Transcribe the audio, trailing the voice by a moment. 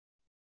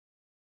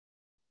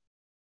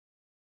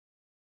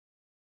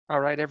All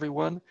right,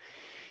 everyone.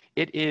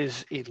 It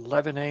is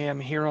 11 a.m.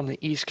 here on the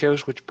East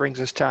Coast, which brings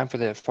us time for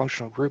the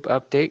functional group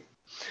update.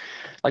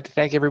 I'd like to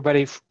thank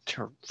everybody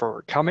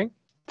for coming.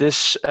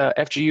 This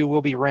FGU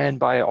will be ran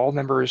by all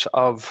members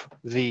of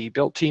the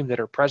build team that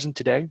are present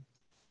today.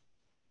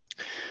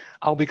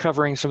 I'll be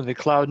covering some of the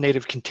cloud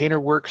native container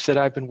works that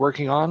I've been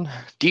working on.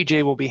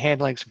 DJ will be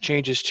handling some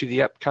changes to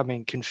the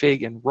upcoming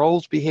config and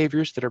roles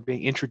behaviors that are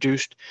being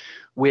introduced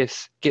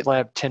with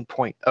GitLab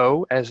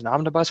 10.0 as an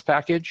omnibus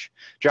package.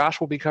 Josh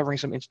will be covering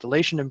some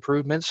installation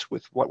improvements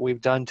with what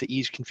we've done to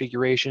ease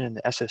configuration in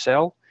the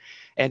SSL.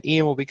 And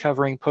Ian will be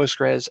covering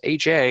Postgres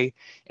HA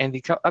and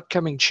the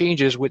upcoming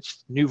changes with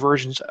new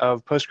versions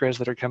of Postgres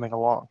that are coming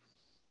along.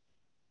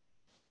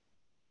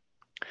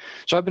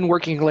 So I've been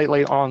working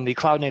lately on the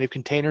Cloud Native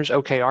Containers,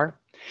 OKR.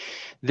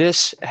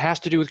 This has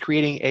to do with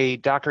creating a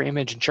Docker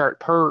image and chart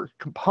per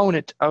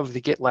component of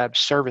the GitLab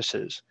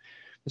services.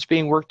 It's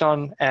being worked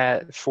on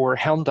for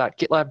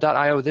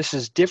helm.gitlab.io. This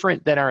is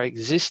different than our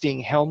existing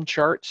Helm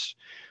charts.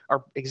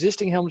 Our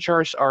existing Helm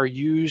charts are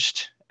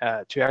used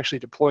to actually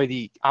deploy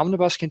the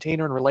Omnibus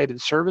container and related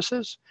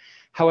services.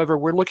 However,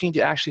 we're looking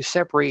to actually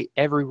separate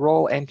every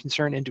role and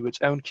concern into its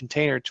own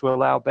container to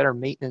allow better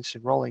maintenance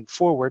and rolling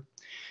forward.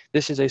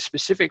 This is a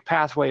specific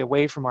pathway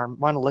away from our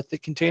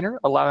monolithic container,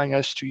 allowing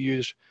us to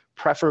use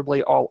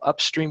preferably all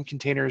upstream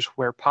containers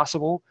where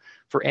possible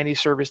for any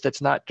service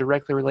that's not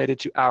directly related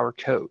to our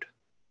code.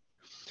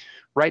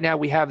 Right now,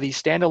 we have the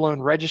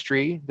standalone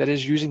registry that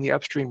is using the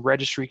upstream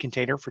registry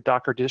container for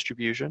Docker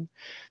distribution.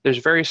 There's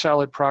very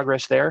solid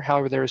progress there.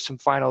 However, there is some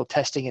final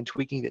testing and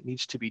tweaking that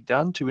needs to be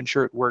done to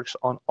ensure it works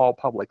on all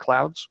public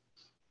clouds.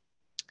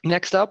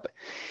 Next up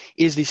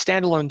is the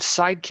standalone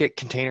Sidekick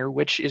container,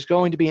 which is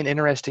going to be an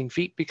interesting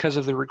feat because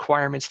of the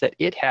requirements that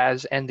it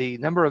has and the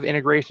number of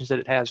integrations that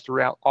it has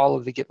throughout all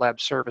of the GitLab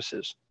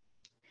services.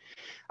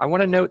 I want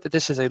to note that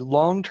this is a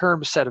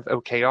long-term set of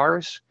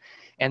OKRs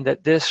and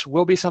that this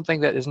will be something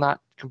that is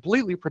not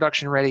completely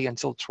production ready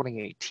until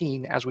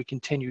 2018 as we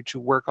continue to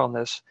work on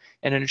this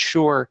and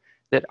ensure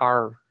that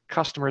our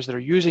customers that are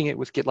using it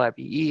with GitLab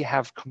EE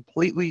have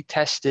completely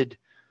tested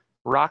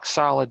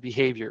rock-solid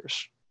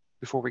behaviors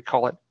before we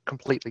call it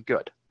completely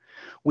good.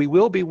 We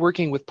will be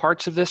working with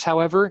parts of this,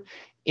 however.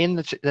 In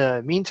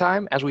the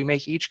meantime, as we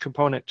make each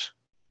component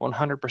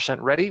 100%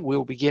 ready, we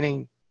will be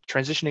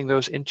transitioning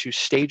those into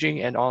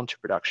staging and onto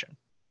production.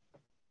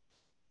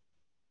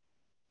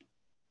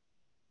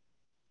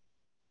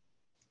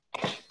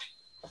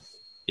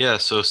 Yeah,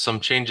 so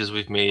some changes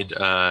we've made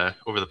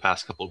over the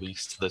past couple of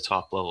weeks to the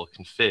top level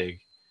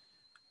config.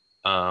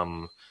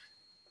 One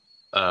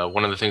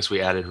of the things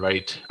we added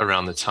right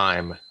around the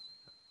time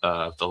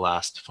of the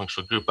last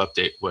functional group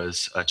update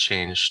was a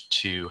change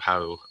to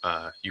how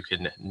you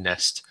can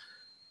nest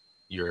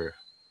your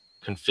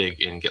config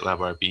in GitLab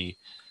RB.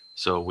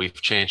 So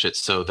we've changed it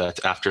so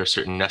that after a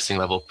certain nesting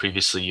level,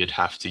 previously you'd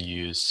have to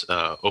use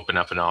open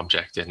up an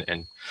object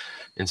and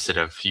instead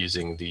of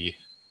using the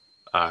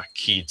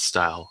keyed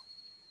style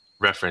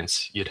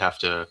reference, you'd have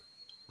to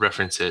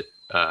reference it,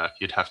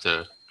 you'd have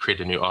to create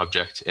a new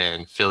object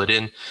and fill it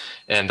in.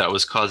 And that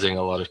was causing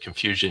a lot of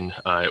confusion.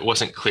 It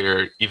wasn't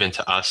clear even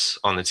to us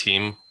on the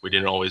team. We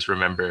didn't always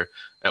remember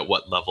at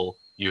what level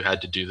you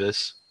had to do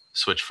this,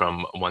 switch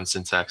from one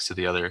syntax to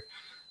the other.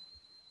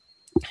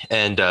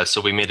 And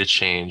so we made a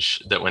change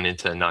that went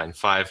into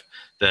 9.5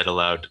 that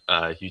allowed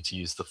you to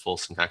use the full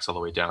syntax all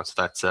the way down. So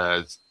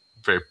that's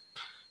very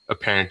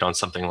apparent on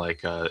something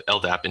like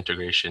LDAP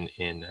integration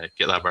in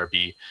GitLab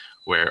RB,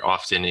 where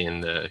often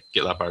in the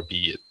GitLab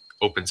RB, it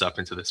opens up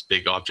into this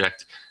big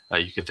object.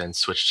 You could then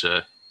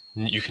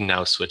you can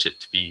now switch it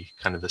to be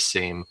kind of the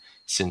same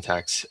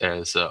syntax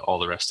as all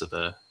the rest of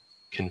the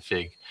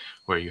config,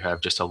 where you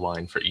have just a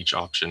line for each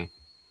option.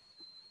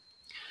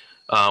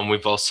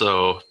 We've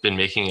also been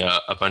making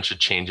a bunch of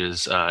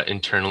changes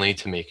internally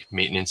to make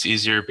maintenance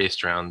easier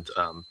based around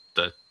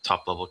the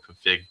top level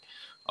config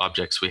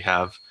objects we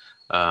have.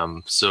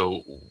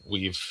 So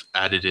we've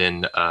added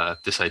in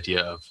this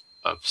idea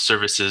of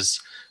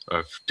services,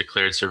 of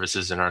declared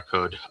services in our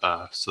code.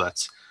 So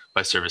that's,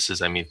 by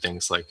services, I mean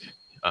things like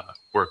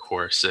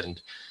Workhorse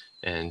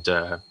and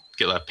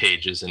GitLab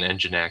Pages and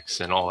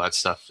Nginx and all that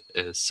stuff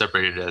is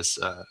separated as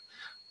a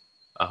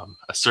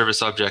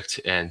service object,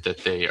 and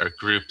that they are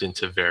grouped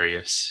into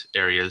various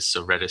areas.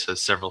 So Redis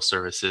has several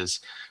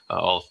services,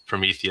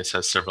 Prometheus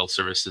has several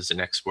services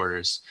and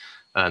exporters,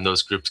 and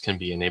those groups can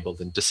be enabled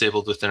and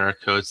disabled within our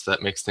code. So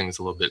that makes things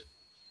a little bit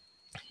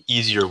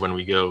easier when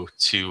we go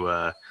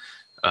to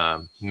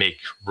make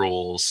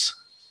roles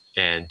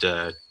and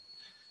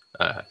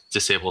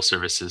disable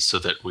services, so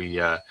that we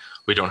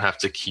don't have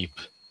to keep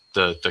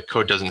the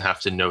code doesn't have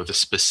to know the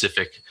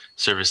specific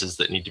services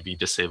that need to be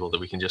disabled, that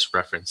we can just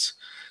reference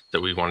that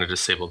we want to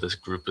disable this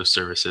group of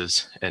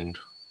services, and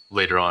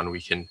later on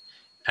we can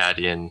add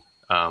in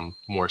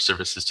more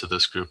services to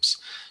those groups,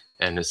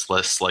 and it's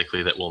less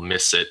likely that we'll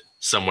miss it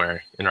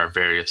somewhere in our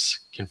various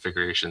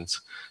configurations.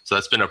 So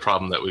that's been a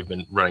problem that we've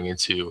been running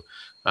into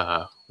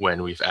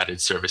when we've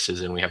added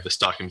services, and we have this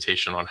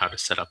documentation on how to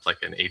set up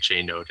like an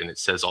HA node, and it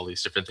says all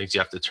these different things you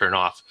have to turn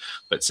off.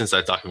 But since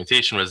that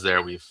documentation was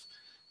there, we've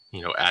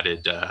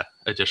added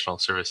additional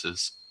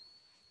services.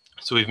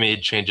 So we've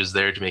made changes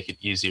there to make it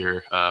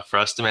easier for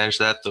us to manage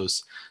that.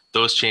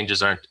 Those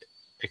changes aren't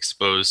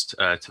exposed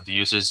to the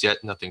users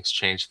yet. Nothing's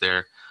changed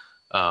there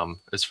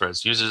as far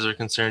as users are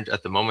concerned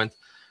at the moment.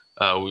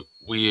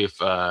 We've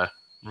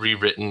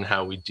rewritten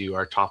how we do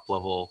our top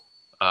level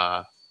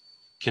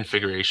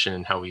configuration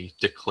and how we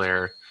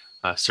declare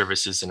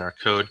services in our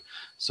code.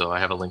 So I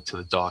have a link to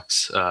the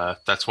docs.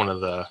 That's one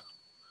of the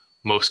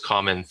most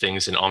common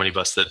things in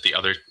Omnibus that the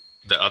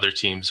other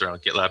teams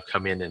around GitLab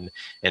come in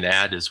and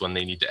add, is when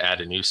they need to add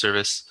a new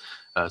service.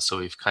 So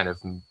we've kind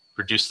of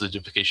reduced the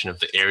duplication of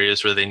the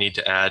areas where they need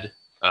to add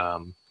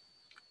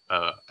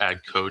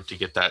code to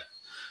get that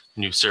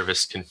new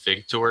service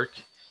config to work,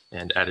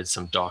 and added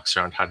some docs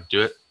around how to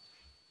do it.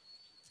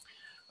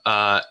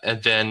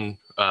 And then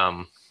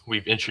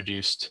we've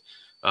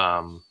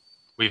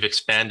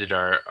expanded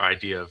our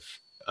idea of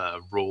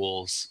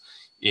roles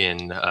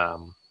in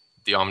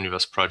the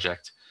Omnibus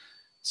project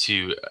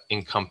to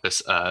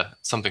encompass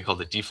something called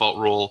the default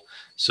role.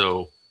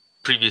 So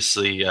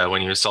previously,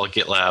 when you install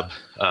GitLab,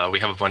 we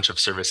have a bunch of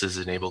services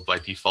enabled by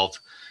default.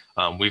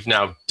 We've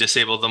now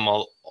disabled them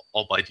all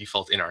by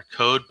default in our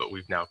code, but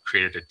we've now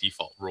created a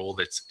default role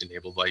that's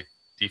enabled by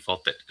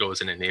default that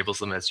goes and enables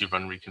them as you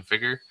run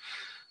reconfigure.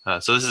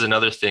 So this is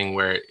another thing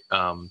where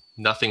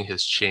nothing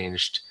has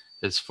changed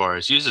as far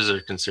as users are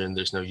concerned.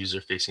 There's no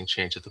user-facing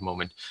change at the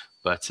moment,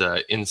 but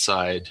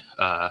inside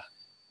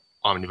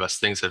Omnibus,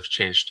 things have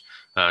changed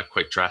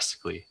quite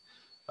drastically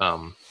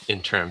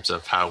in terms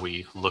of how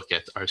we look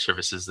at our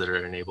services that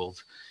are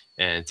enabled,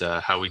 and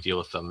how we deal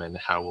with them, and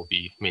how we'll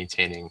be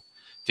maintaining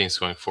things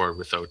going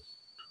forward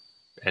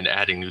and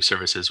adding new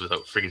services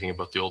without forgetting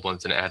about the old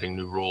ones, and adding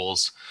new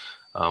roles.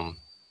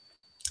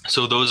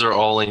 So those are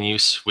all in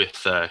use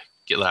with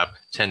GitLab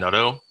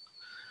 10.0.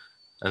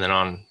 And then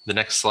on the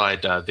next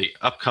slide, the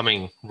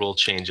upcoming role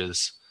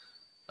changes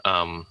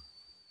going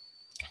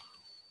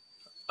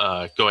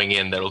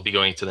in, that will be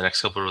going to the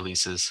next couple of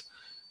releases,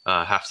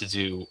 have to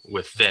do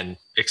with then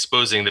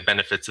exposing the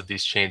benefits of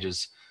these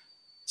changes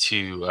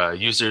to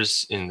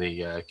users in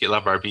the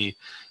GitLab RB.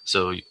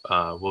 So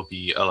we'll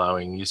be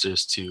allowing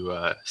users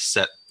to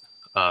set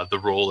the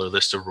role or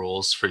list of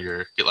roles for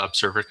your GitLab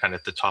server kind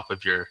of at the top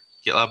of your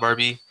GitLab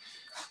RB.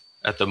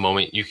 At the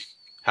moment, you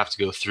have to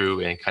go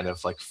through and kind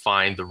of like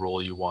find the role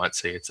you want.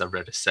 Say it's a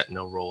Redis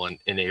Sentinel role, and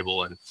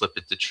enable and flip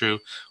it to true.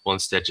 We'll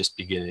instead just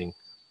be giving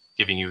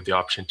you the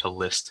option to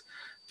list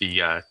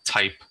the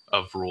type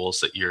of roles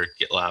that your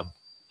GitLab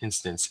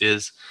instance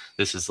is.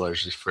 This is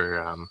largely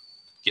for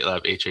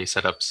GitLab HA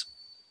setups.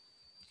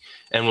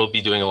 And we'll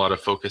be doing a lot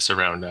of focus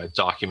around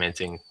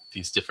documenting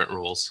these different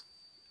roles.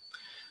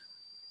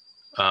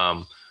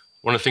 One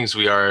of the things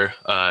we are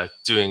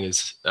doing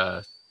is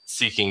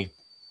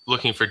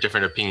looking for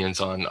different opinions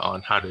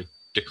on how to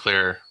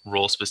declare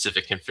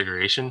role-specific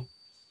configuration.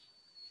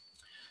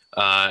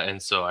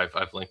 And so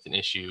I've linked an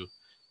issue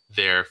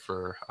there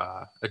for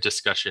a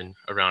discussion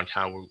around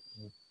how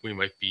we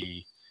might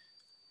be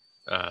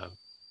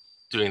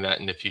doing that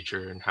in the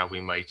future, and how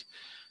we might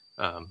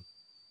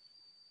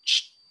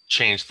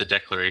change the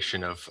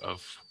declaration of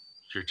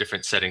your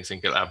different settings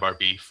in GitLab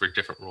RB for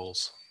different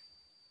roles.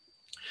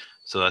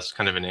 So that's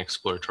kind of an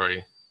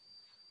exploratory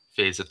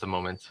phase at the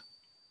moment.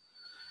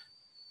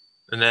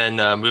 And then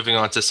moving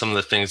on to some of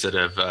the things that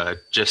have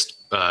just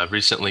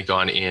recently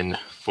gone in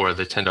for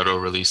the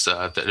 10.0 release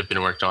that have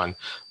been worked on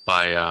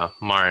by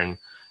Maren.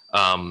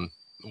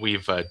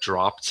 We've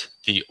dropped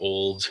the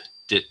old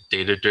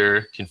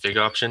datadir config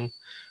option.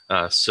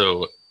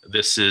 So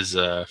this is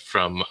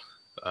from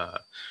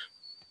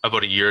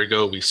about a year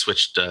ago. We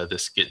switched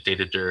this get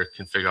datadir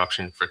config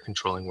option for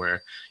controlling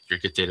where your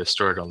get data is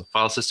stored on the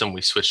file system.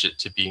 We switched it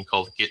to being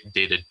called get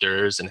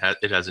datadirs, and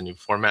it has a new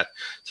format.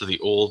 So the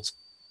old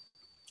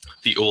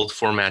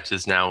format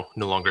is now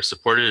no longer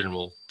supported, and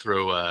will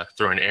throw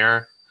an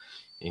error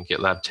in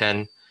GitLab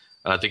 10.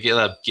 The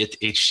GitLab get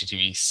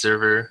HTTP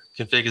server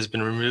config has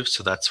been removed.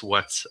 So that's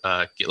what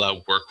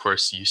GitLab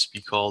Workhorse used to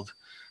be called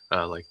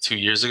like 2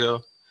 years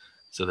ago.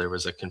 So there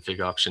was a config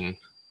option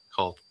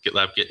called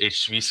GitLab get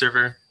HTTP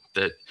server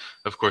that,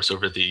 of course,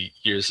 over the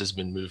years has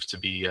been moved to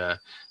be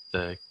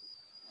the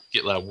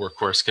GitLab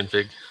Workhorse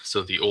config.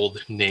 So the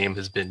old name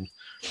has been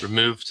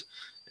removed.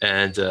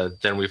 And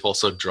then we've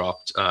also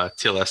dropped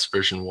TLS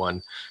version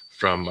 1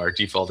 from our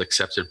default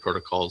accepted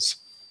protocols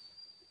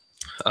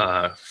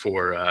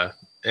for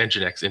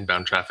Nginx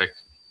inbound traffic.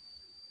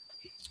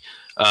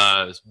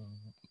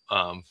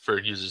 For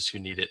users who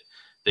need it,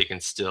 they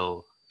can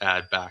still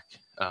add back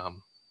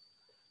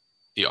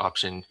the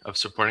option of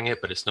supporting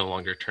it, but it's no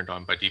longer turned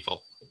on by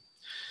default.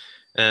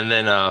 And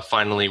then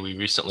finally, we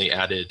recently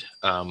added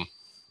a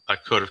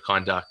code of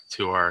conduct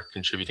to our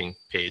contributing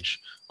page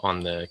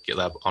on the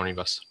GitLab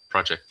Omnibus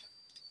project.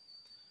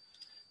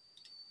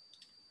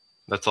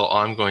 That's all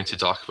I'm going to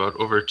talk about.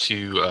 Over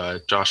to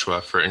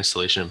Joshua for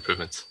installation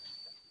improvements.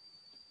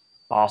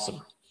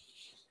 Awesome.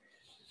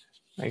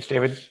 Thanks,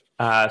 David.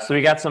 So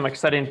we got some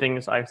exciting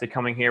things obviously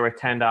coming here with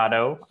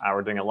 10.0.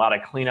 We're doing a lot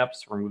of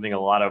cleanups, removing a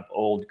lot of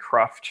old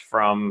cruft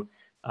from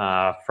the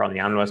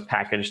Omnibus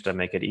package to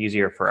make it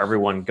easier for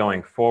everyone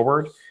going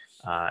forward.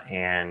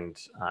 And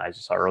as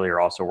you saw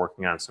earlier, also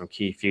working on some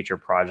key future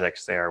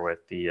projects there with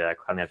the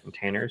Cloud Native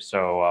containers.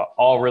 So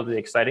all really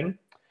exciting.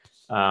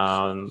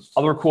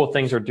 Other cool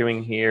things we're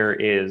doing here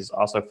is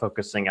also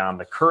focusing on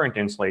the current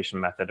installation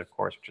method, of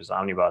course, which is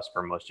Omnibus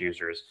for most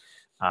users.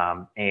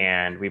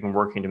 And we've been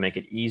working to make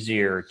it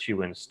easier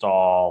to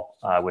install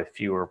with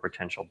fewer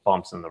potential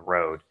bumps in the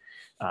road.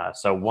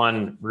 So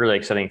one really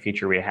exciting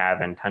feature we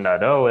have in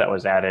 10.0 that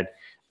was added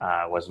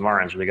was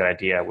Marin's really good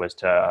idea, was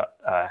to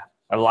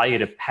allow you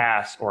to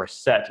pass or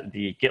set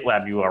the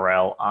GitLab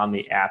URL on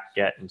the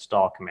apt-get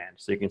install command.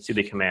 So you can see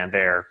the command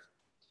there.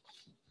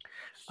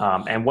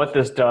 And what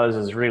this does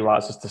is really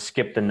allows us to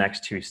skip the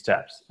next two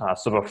steps.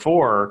 So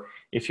before,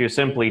 if you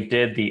simply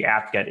did the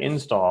apt-get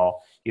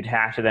install, you'd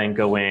have to then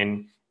go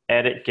in,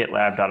 edit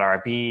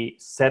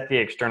gitlab.rb, set the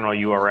external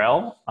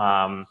URL,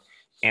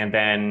 and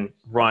then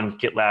run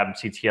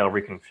gitlab-ctl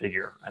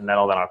reconfigure. And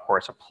that'll then, of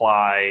course,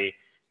 apply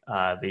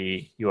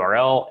the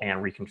URL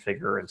and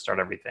reconfigure and start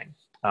everything.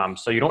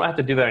 So you don't have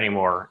to do that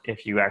anymore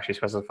if you actually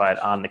specify it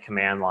on the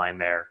command line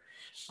there.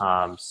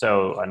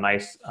 So a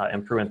nice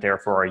improvement there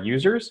for our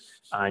users.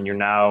 And you're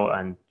now,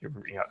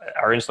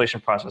 our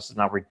installation process is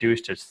now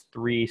reduced to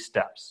 3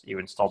 steps. You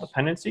install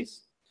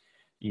dependencies,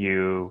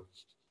 you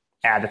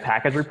add the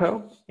package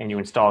repo, and you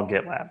install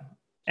GitLab.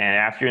 And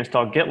after you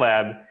install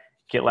GitLab,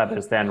 GitLab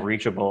is then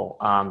reachable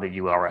on the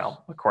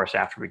URL, of course,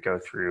 after we go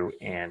through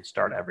and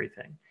start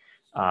everything.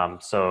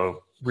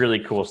 So really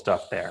cool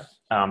stuff there.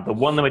 The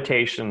one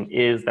limitation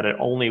is that it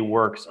only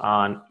works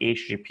on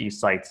HTTP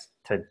sites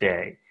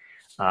today.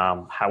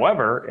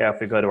 However,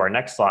 if we go to our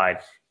next slide,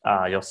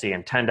 you'll see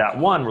in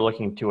 10.1, we're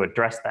looking to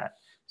address that.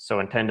 So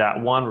in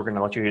 10.1, we're going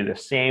to let you do the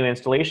same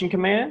installation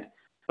command,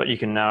 but you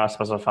can now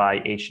specify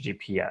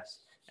HTTPS.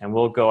 And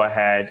we'll go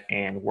ahead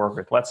and work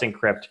with Let's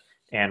Encrypt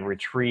and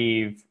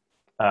retrieve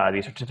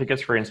the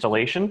certificates for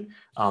installation,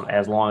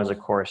 as long as, of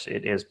course,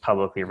 it is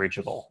publicly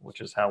reachable,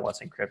 which is how Let's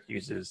Encrypt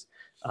uses,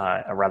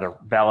 or rather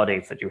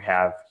validates that you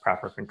have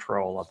proper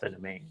control of the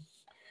domain.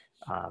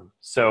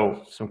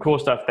 So some cool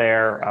stuff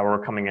there.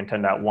 We're coming in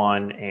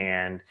 10.1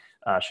 and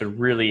should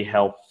really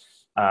help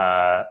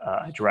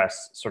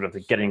address sort of the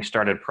getting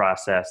started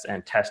process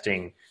and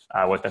testing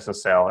with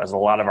SSL, as a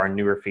lot of our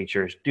newer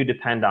features do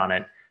depend on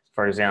it.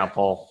 For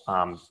example,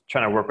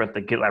 trying to work with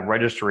the GitLab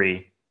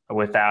registry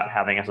without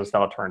having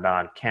SSL turned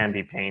on can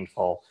be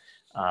painful.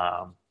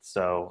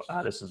 So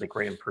this is a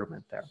great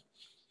improvement there.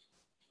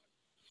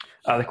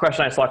 The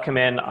question I saw come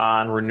in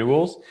on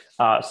renewals.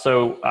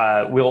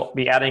 So we'll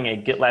be adding a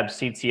GitLab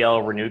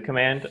CTL renew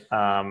command.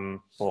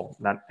 Well,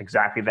 not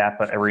exactly that,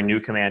 but a renew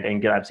command in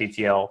GitLab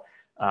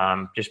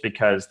CTL, just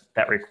because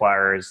that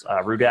requires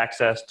root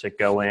access to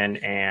go in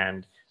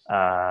and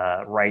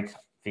write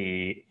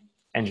the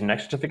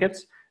Nginx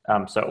certificates.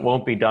 So it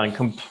won't be done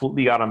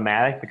completely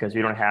automatic because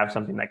you don't have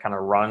something that kind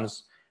of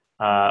runs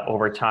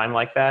over time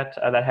like that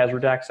that has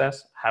root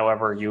access.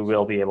 However, you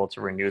will be able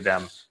to renew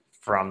them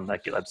from the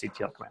GitLab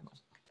CTL command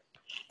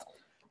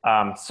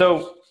line.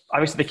 So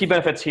obviously the key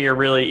benefits here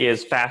really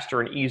is faster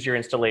and easier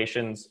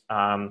installations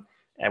and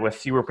with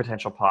fewer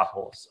potential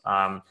potholes.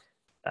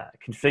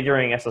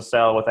 Configuring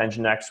SSL with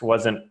Nginx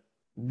wasn't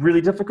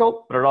really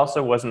difficult, but it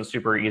also wasn't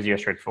super easy or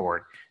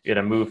straightforward. You had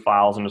to move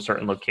files into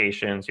certain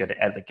locations. You had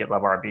to edit the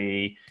GitLab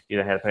RB. You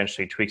then had to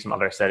potentially tweak some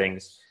other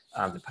settings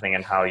depending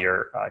on how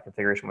your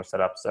configuration was set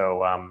up.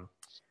 So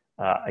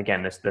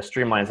again, this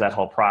streamlines that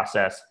whole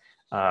process.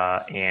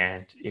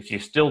 And if you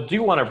still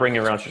do want to bring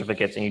your own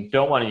certificates and you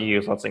don't want to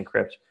use Let's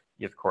Encrypt,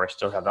 you of course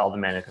still have all the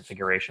manual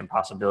configuration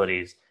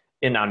possibilities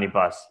in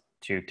Omnibus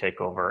to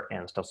take over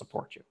and still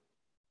support you.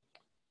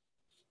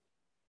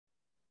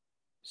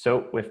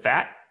 So with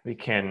that, we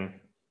can,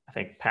 I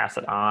think, pass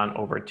it on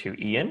over to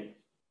Ian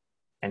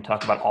and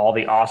talk about all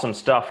the awesome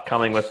stuff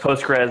coming with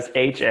Postgres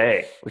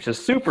HA, which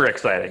is super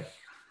exciting.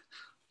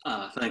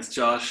 Thanks,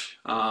 Josh.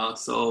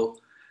 So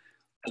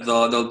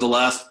the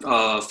last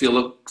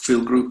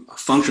field group,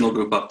 functional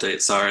group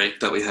update, sorry,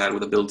 that we had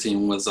with the build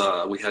team was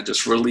we had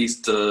just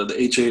released the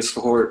HA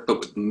support, but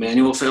with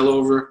manual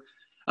failover.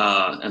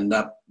 And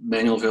that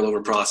manual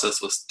failover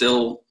process was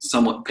still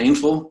somewhat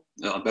painful,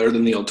 better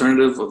than the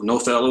alternative of no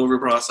failover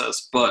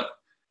process, but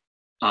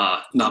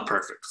not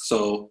perfect.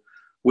 So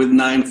with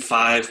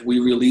 9.5, we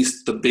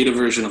released the beta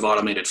version of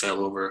automated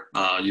failover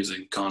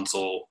using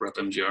console,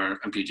 repmgr,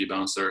 MPG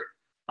bouncer.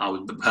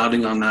 We've been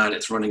pounding on that.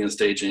 It's running and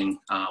staging.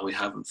 We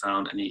haven't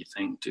found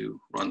anything to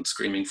run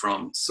screaming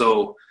from.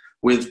 So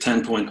with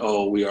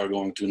 10.0, we are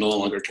going to no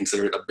longer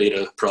consider it a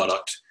beta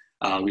product.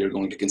 We are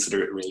going to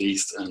consider it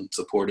released and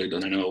supported.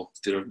 And I know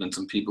there have been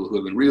some people who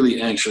have been really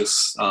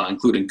anxious,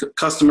 including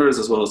customers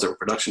as well as their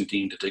production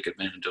team, to take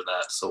advantage of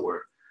that. So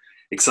we're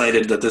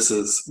excited that this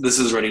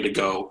is ready to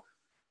go.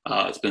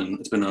 It's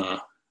been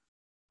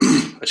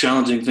a a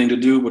challenging thing to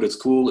do, but it's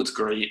cool. It's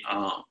great.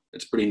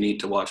 It's pretty neat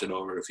to watch it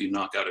over if you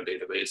knock out a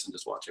database and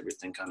just watch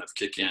everything kind of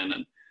kick in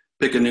and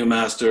pick a new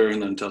master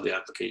and then tell the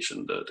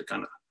application to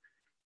kind of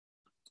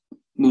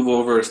move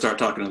over, start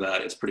talking to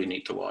that. It's pretty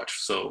neat to watch.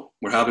 So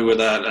we're happy with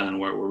that, and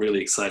we're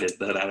really excited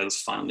that that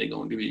is finally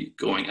going to be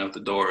going out the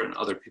door and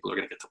other people are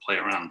going to get to play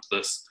around with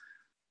this.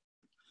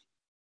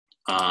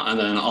 And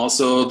then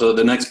also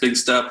the next big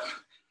step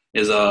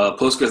is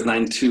Postgres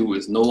 9.2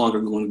 is no longer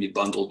going to be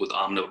bundled with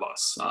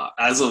Omnibus.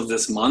 As of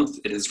this month,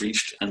 it has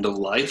reached end of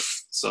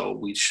life, so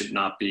we should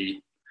not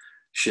be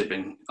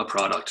shipping a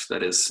product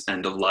that is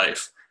end of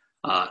life.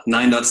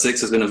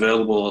 9.6 has been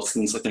available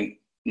since I think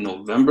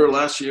November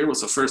last year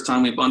was the first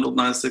time we bundled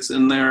 9.6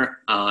 in there,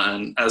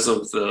 and as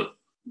of the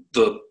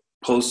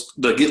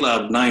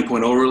GitLab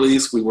 9.0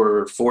 release, we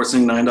were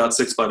forcing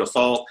 9.6 by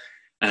default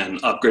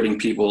and upgrading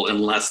people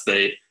unless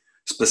they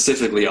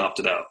specifically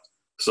opted out.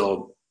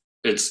 So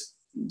it's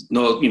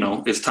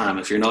it's time.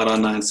 If you're not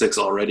on 9.6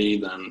 already,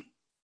 then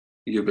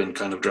you've been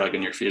kind of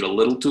dragging your feet a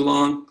little too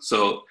long.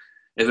 So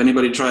if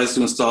anybody tries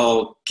to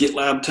install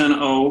GitLab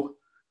 10.0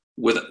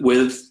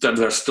 with that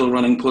they're still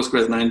running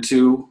Postgres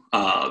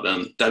 9.2,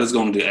 then that is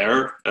going to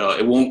error.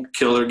 It won't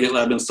kill their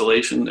GitLab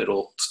installation.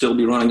 It'll still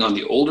be running on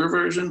the older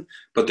version,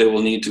 but they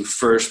will need to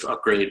first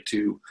upgrade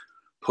to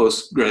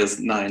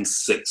Postgres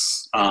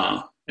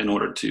 9.6 in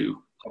order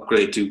to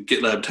upgrade to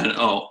GitLab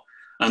 10.0.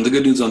 And the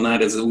good news on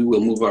that is that we will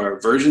move our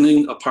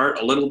versioning apart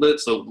a little bit,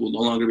 so it will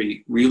no longer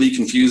be really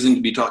confusing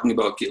to be talking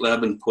about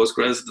GitLab and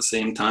Postgres at the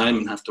same time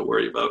and have to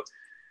worry about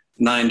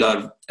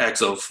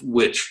 9.x of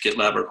which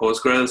GitLab or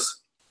Postgres.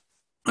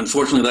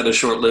 Unfortunately, that is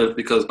short-lived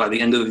because by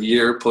the end of the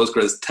year,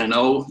 Postgres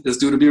 10.0 is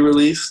due to be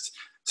released,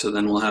 so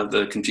then we'll have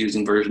the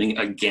confusing versioning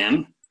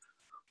again.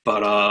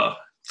 But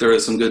there are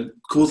some good,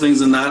 cool things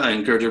in that. I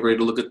encourage everybody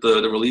to look at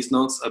the release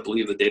notes. I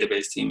believe the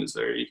database team is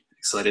very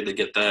excited to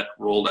get that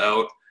rolled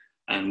out.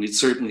 And we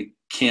certainly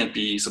can't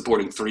be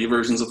supporting 3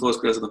 versions of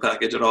Postgres in the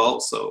package at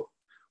all. So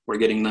we're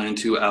getting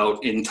 9.2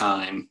 out in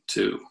time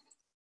to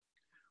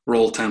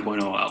roll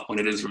 10.0 out when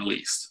it is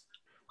released.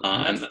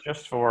 And that's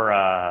just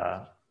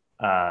for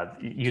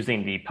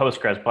using the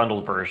Postgres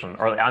bundled version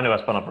or the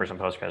Omnibus bundled version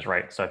of Postgres,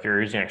 right? So if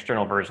you're using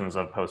external versions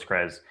of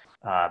Postgres,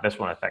 this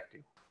won't affect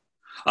you.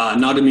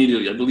 Not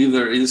immediately. I believe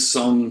there is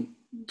some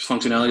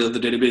functionality that the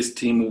database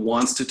team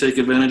wants to take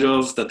advantage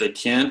of that they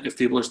can't if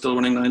people are still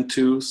running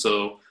 9.2.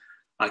 So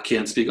I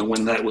can't speak on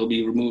when that will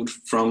be removed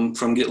from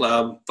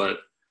GitLab, but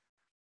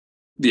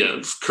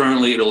yeah,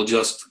 currently it'll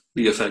just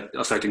be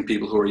affecting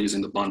people who are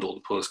using the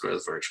bundled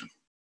Postgres version.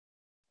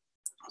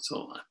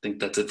 So I think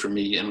that's it for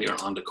me, and we are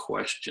on to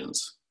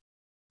questions.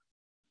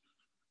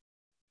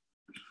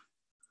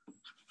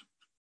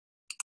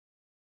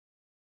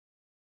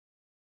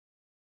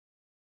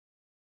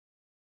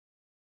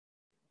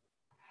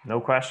 No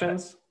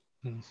questions?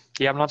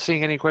 Yeah, I'm not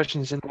seeing any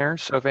questions in there.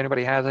 So if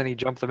anybody has any,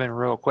 jump them in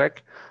real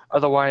quick.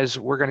 Otherwise,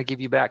 we're going to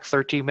give you back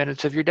 13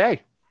 minutes of your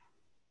day.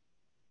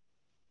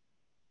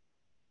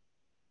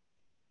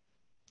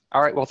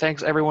 All right. Well,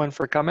 thanks everyone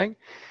for coming.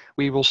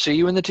 We will see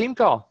you in the team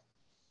call.